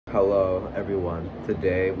Hello everyone.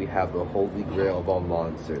 Today we have the holy grail of all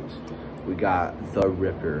monsters. We got the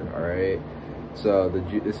Ripper, alright? So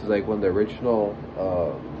this is like one of the original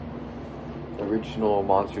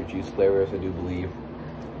monster juice flavors, I do believe.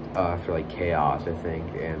 For like Chaos, I think.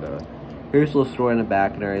 And here's a little story in the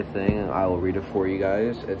back and everything. I will read it for you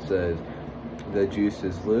guys. It says, the juice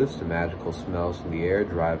is loose, the magical smells in the air,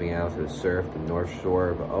 driving out to the surf. The north shore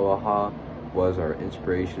of Oahu was our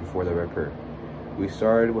inspiration for the Ripper. We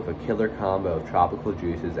started with a killer combo of tropical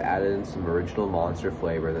juices, added in some original monster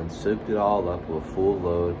flavor, then souped it all up with a full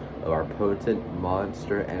load of our potent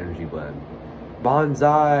Monster energy blend.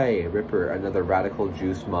 Bonsai Ripper, another radical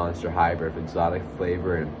juice monster hybrid of exotic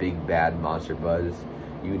flavor and big bad monster buzz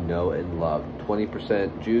you know and love.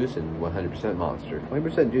 20% juice and 100% monster.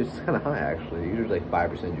 20% juice is kind of high actually. Usually like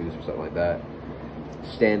 5% juice or something like that.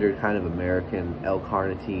 Standard kind of American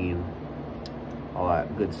L-carnitine, all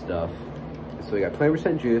that good stuff. So we got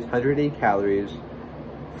 20% juice, 180 calories,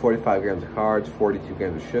 45 grams of carbs, 42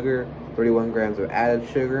 grams of sugar, 31 grams of added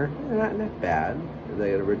sugar. Not bad.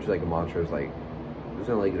 The original like a monster is like,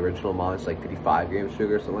 isn't like the original monster like 55 grams of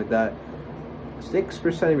sugar or something like that. 6%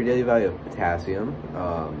 of your daily value of potassium.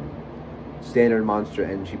 Standard Monster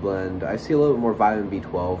energy blend. I see a little bit more vitamin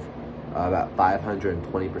B12, about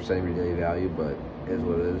 520% of your daily value, but it is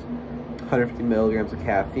what it is. 150 milligrams of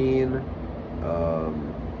caffeine.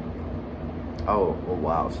 Oh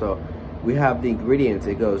wow, so we have the ingredients.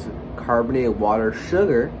 It goes carbonated water,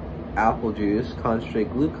 sugar, apple juice,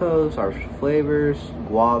 concentrated glucose, artificial flavors,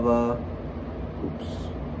 guava.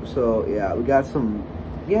 Oops. So yeah, we got some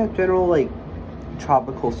general like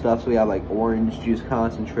tropical stuff. So we have like orange juice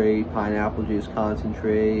concentrate, pineapple juice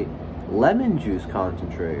concentrate, lemon juice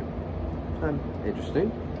concentrate.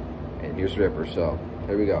 Interesting. And here's Ripper. So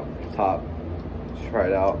here we go. Top. Let's try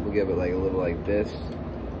it out. We'll give it like a little like this.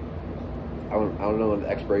 I don't know what the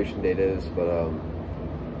expiration date is, but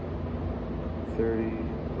 30.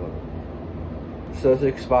 So it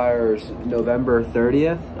expires November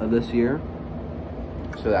 30th of this year.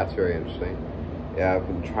 So that's very interesting. Yeah, I've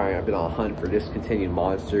been on a hunt for discontinued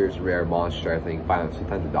monsters, rare monster. I think find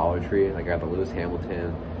sometimes at Dollar Tree. Like I got the Lewis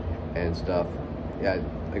Hamilton and stuff. Yeah,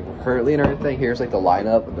 like currently and everything. Here's like the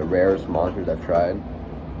lineup of the rarest monsters I've tried.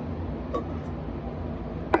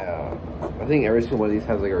 I think every single one of these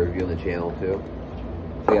has like a review on the channel too.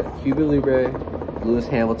 So you got the Cuba Libre, Lewis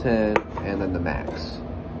Hamilton, and then the Max.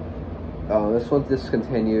 This one's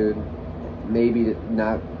discontinued. Maybe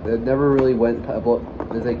not. It never really went public.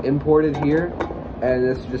 It's like imported here, and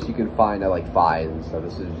this is just you can find at like Five and stuff.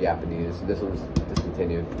 This is Japanese. This one's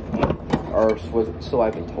discontinued, or so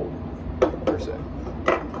I've been told, per se.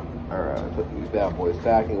 All right, put these bad boys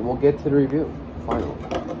back, and we'll get to the review. Finally.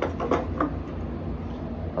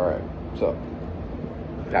 All right. So,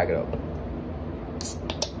 pack it up.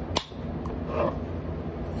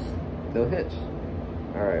 No hits.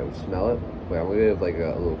 Alright, let's smell it. Wait, I'm gonna give like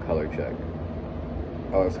a little color check.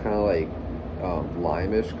 Oh, it's kind of like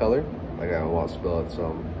lime-ish color. Like I want to smell it,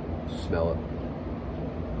 so smell it.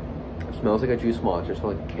 It smells like a juice monster. It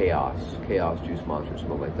smells like Chaos juice monster,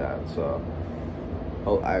 something like that. So,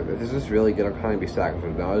 if this is really good, I'm kind of be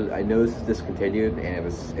sacrificed. Now, I know this is discontinued, and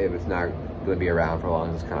if it's not going to be around for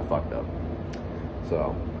long, it's kind of fucked up.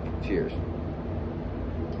 So, cheers.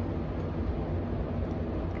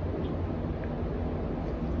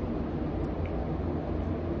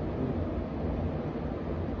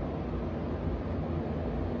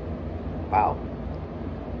 Wow.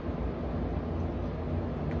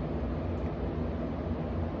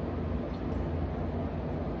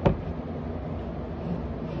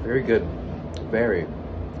 Very good. Very,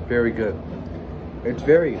 very good. It's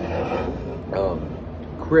very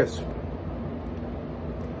crisp.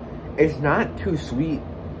 It's not too sweet,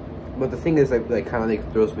 but the thing is like kind of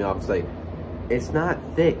like throws me off. It's like it's not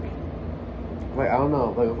thick. Like I don't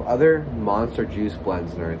know, like with other monster juice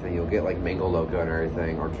blends and everything, you'll get like Mango Loco and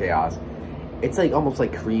everything, or Chaos. It's like almost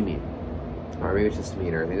like creamy, or maybe it's just me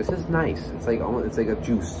and everything. This is nice. It's like almost, it's like a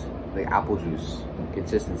juice, like apple juice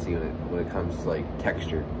consistency when it comes to like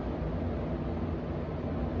texture.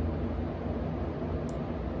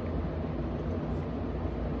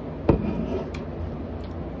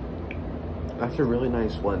 That's a really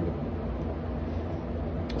nice blend.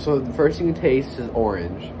 So the first thing you taste is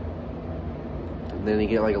orange. And then you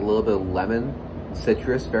get like a little bit of lemon,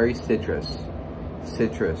 citrus, very citrus.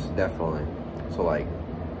 Citrus, definitely. So like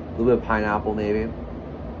a little bit of pineapple maybe. You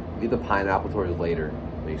get the pineapple towards later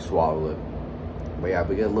when you swallow it. But yeah,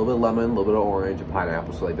 we get a little bit of lemon, a little bit of orange, and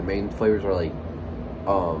pineapple. So like the main flavors are like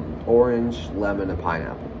orange, lemon, and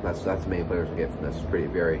pineapple. That's the main flavors we get from this. It's pretty,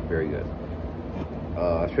 very, very good.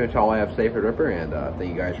 That's pretty much all I have to say for Ripper, and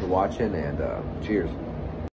thank you guys for watching, and cheers.